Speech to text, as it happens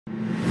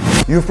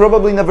You've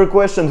probably never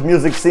questioned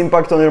music's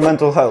impact on your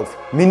mental health.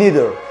 Me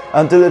neither,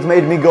 until it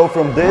made me go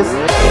from this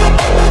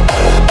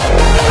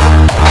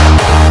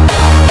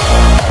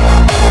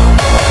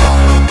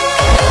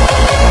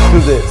to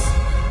this.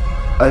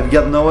 I've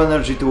got no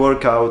energy to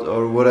work out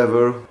or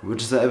whatever,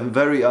 which is a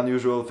very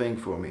unusual thing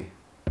for me.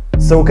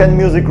 So can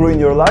music ruin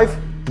your life?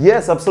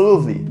 Yes,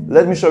 absolutely.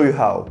 Let me show you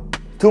how.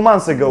 2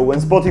 months ago, when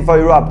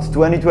Spotify Wrapped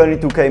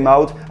 2022 came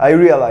out, I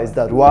realized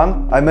that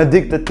 1. I'm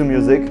addicted to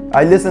music.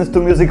 I listened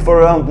to music for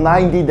around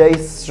 90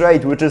 days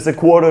straight, which is a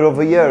quarter of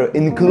a year,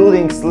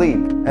 including sleep.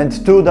 And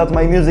 2. That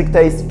my music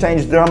taste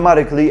changed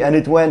dramatically and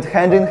it went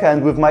hand in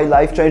hand with my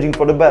life changing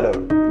for the better.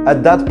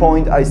 At that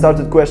point, I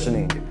started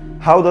questioning,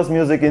 how does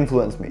music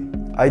influence me?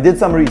 I did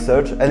some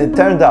research and it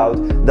turned out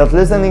that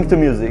listening to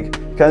music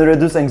can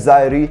reduce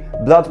anxiety,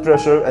 blood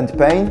pressure and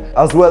pain,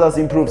 as well as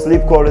improve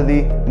sleep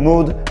quality,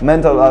 mood,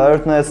 mental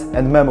alertness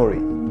and memory.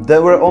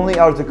 There were only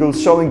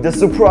articles showing the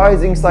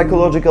surprising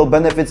psychological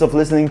benefits of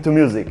listening to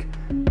music.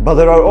 But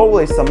there are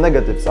always some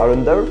negatives,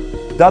 aren't there?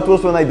 That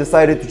was when I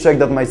decided to check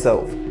that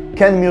myself.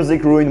 Can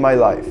music ruin my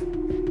life?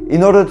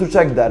 In order to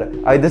check that,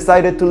 I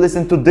decided to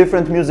listen to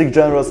different music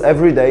genres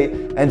every day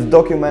and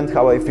document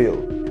how I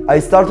feel. I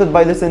started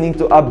by listening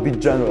to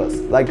upbeat genres,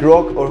 like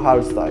rock or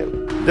hardstyle.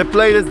 The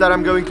playlist that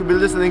I'm going to be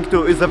listening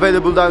to is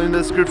available down in the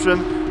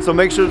description, so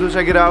make sure to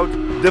check it out.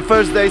 The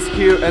first day is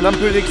here and I'm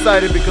pretty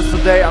excited because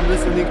today I'm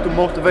listening to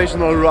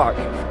motivational rock.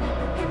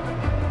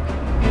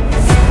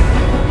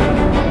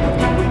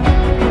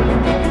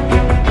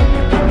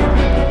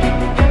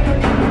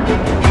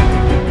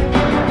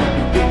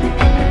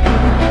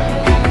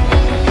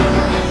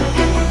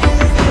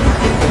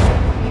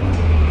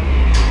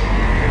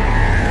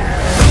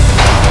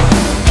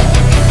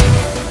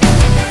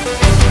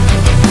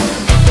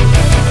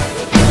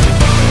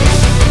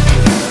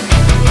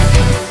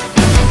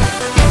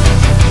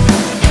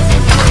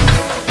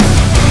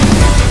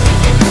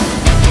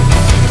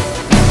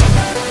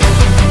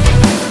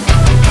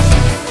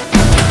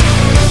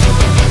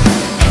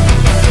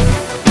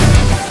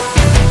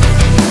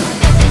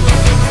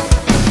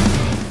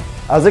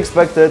 As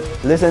expected,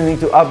 listening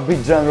to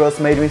upbeat genres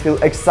made me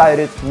feel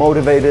excited,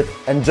 motivated,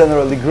 and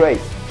generally great.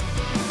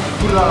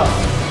 Hurrah!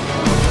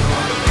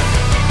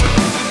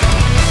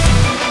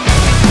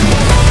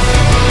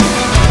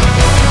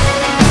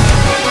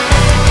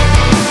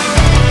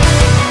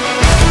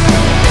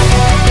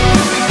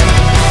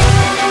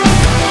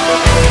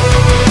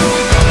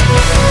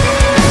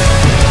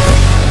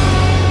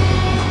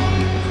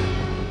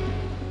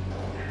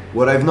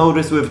 What I've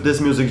noticed with this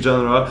music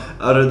genre,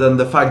 other than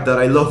the fact that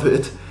I love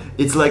it,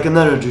 it's like an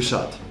energy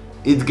shot.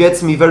 It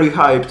gets me very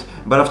hyped,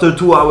 but after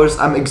 2 hours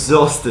I'm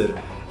exhausted.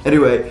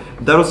 Anyway,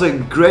 that was a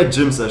great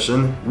gym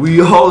session.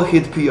 We all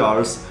hit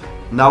PRs.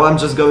 Now I'm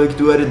just going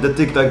to edit the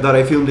TikTok that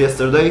I filmed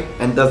yesterday,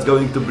 and that's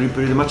going to be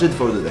pretty much it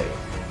for the day.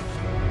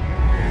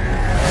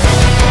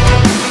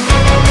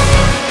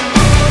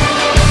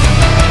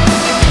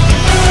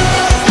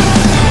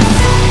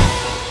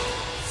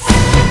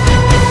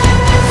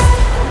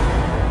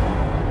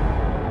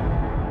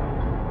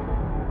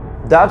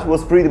 That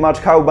was pretty much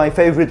how my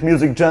favorite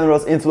music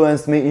genres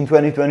influenced me in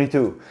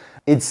 2022.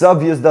 It's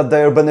obvious that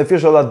they are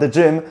beneficial at the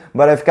gym,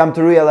 but I've come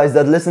to realize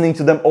that listening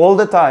to them all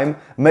the time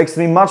makes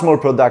me much more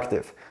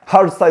productive.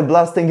 Hardstyle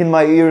blasting in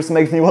my ears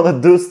makes me want to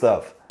do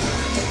stuff.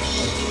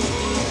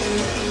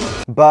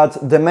 But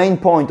the main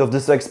point of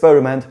this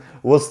experiment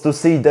was to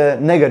see the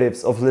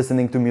negatives of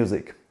listening to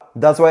music.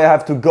 That's why I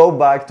have to go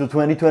back to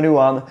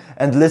 2021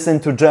 and listen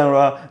to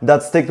genre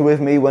that stuck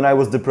with me when I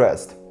was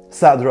depressed.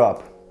 Sad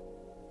rap.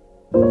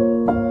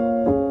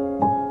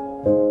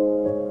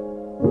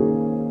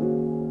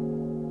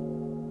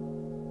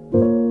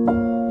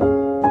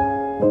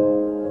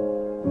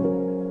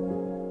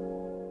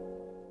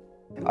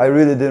 I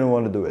really didn't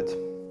want to do it.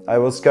 I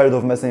was scared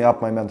of messing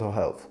up my mental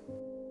health.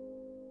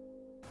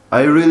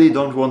 I really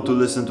don't want to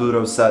listen to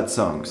those sad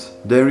songs.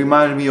 They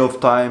remind me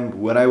of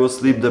time when I was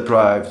sleep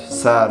deprived,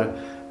 sad,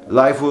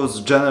 life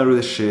was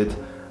generally shit,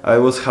 I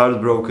was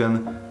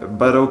heartbroken,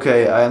 but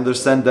okay, I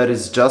understand that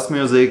it's just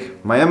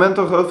music. My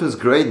mental health is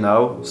great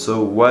now,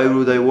 so why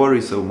would I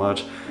worry so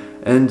much?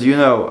 And you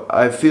know,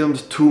 I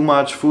filmed too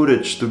much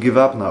footage to give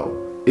up now.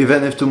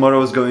 Even if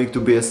tomorrow is going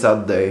to be a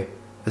sad day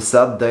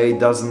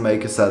doesn't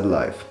make a sad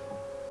life.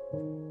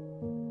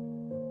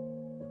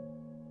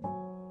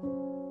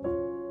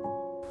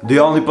 The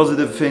only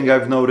positive thing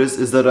I've noticed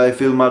is that I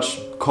feel much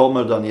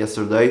calmer than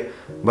yesterday,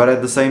 but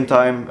at the same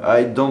time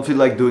I don't feel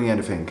like doing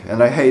anything,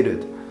 and I hate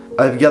it.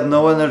 I've got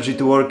no energy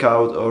to work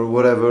out or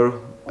whatever,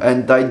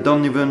 and I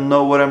don't even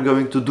know what I'm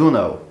going to do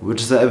now,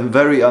 which is a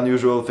very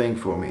unusual thing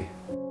for me.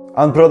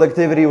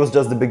 Unproductivity was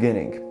just the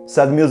beginning.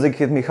 Sad music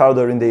hit me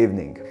harder in the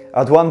evening.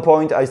 At one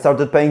point I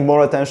started paying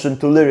more attention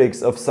to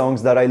lyrics of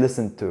songs that I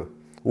listened to.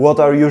 What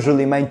are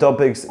usually main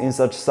topics in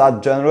such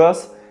sad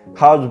genres?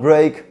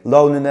 Heartbreak,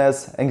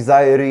 loneliness,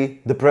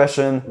 anxiety,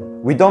 depression.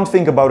 We don't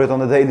think about it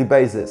on a daily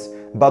basis,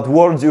 but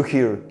words you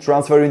hear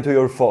transfer into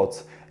your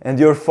thoughts, and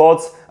your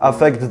thoughts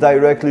affect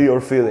directly your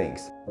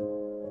feelings.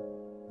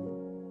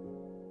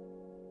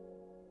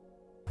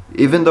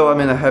 Even though I'm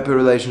in a happy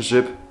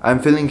relationship, I'm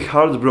feeling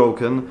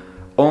heartbroken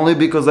only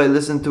because I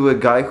listen to a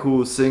guy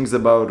who sings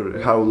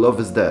about how love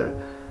is there.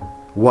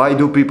 Why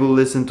do people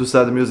listen to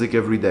sad music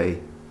every day?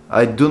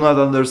 I do not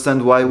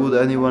understand why would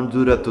anyone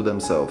do that to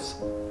themselves.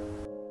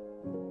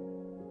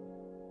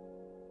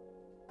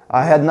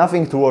 I had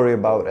nothing to worry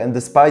about, and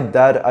despite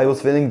that, I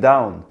was feeling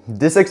down.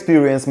 This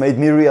experience made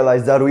me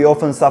realize that we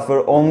often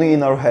suffer only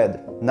in our head.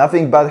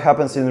 Nothing bad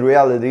happens in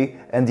reality,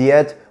 and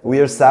yet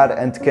we are sad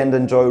and can't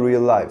enjoy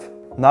real life.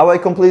 Now I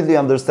completely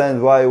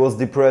understand why I was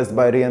depressed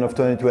by the end of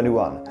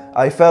 2021.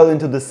 I fell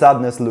into the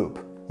sadness loop.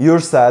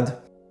 You're sad,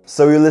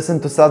 so you listen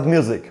to sad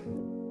music.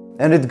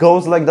 And it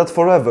goes like that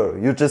forever.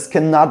 You just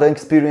cannot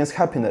experience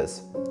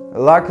happiness.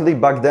 Luckily,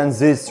 back then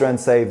this trend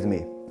saved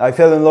me. I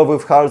fell in love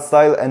with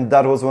hardstyle, and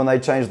that was when I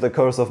changed the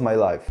course of my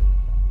life.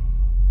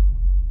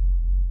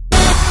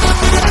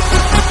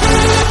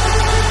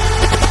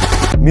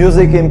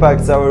 Music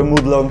impacts our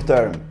mood long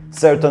term.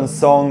 Certain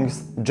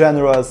songs,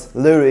 genres,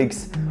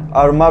 lyrics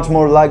are much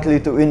more likely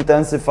to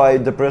intensify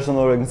depression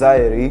or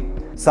anxiety,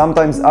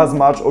 sometimes as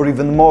much or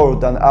even more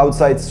than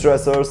outside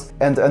stressors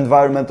and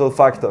environmental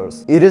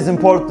factors. It is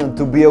important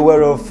to be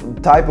aware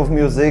of type of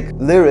music,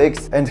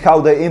 lyrics, and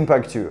how they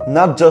impact you,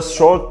 not just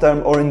short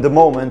term or in the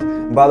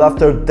moment, but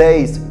after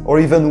days or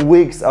even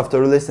weeks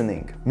after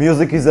listening.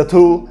 Music is a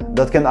tool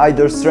that can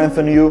either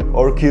strengthen you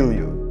or kill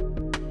you.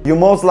 You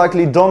most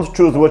likely don't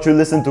choose what you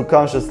listen to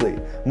consciously.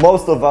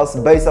 Most of us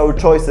base our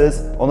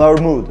choices on our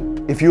mood.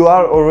 If you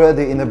are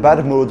already in a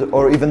bad mood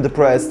or even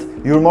depressed,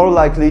 you're more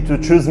likely to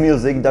choose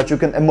music that you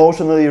can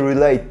emotionally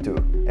relate to.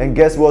 And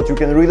guess what you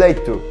can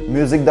relate to?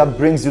 Music that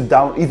brings you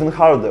down even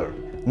harder.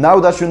 Now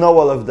that you know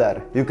all of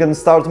that, you can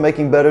start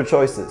making better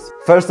choices.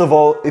 First of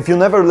all, if you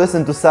never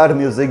listen to sad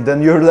music,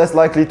 then you're less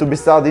likely to be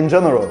sad in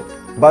general.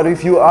 But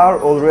if you are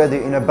already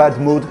in a bad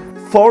mood,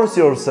 force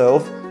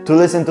yourself to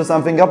listen to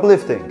something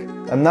uplifting.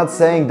 I'm not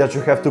saying that you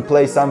have to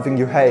play something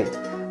you hate.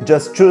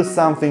 Just choose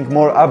something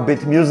more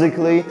upbeat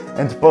musically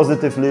and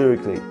positive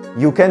lyrically.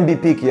 You can be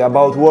picky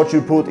about what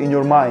you put in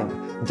your mind,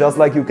 just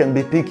like you can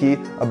be picky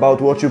about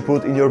what you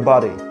put in your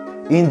body.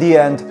 In the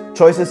end,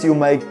 choices you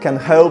make can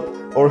help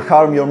or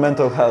harm your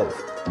mental health.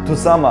 To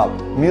sum up,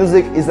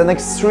 music is an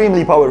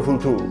extremely powerful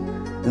tool.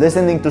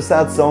 Listening to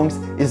sad songs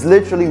is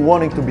literally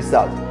wanting to be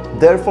sad.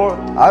 Therefore,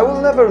 I will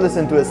never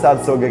listen to a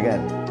sad song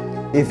again.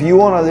 If you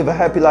want to live a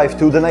happy life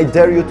too, then I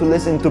dare you to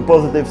listen to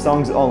positive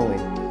songs only.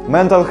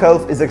 Mental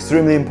health is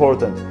extremely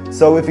important,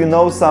 so if you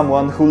know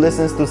someone who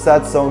listens to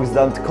sad songs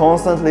that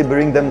constantly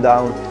bring them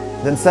down,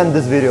 then send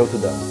this video to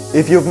them.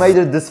 If you've made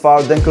it this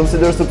far, then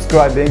consider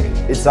subscribing,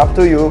 it's up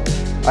to you.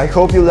 I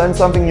hope you learned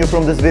something new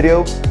from this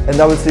video, and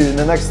I will see you in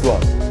the next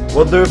one.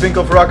 What do you think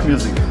of rock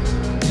music?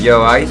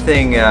 Yo, I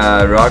think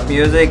rock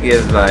music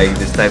is like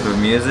this type of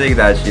music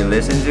that you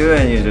listen to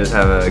and you just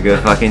have a good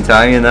fucking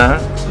time, you know?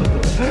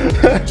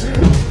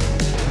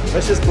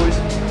 Weź się spójrz.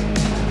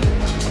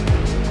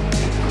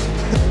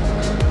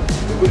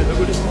 Do góry, do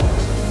góry.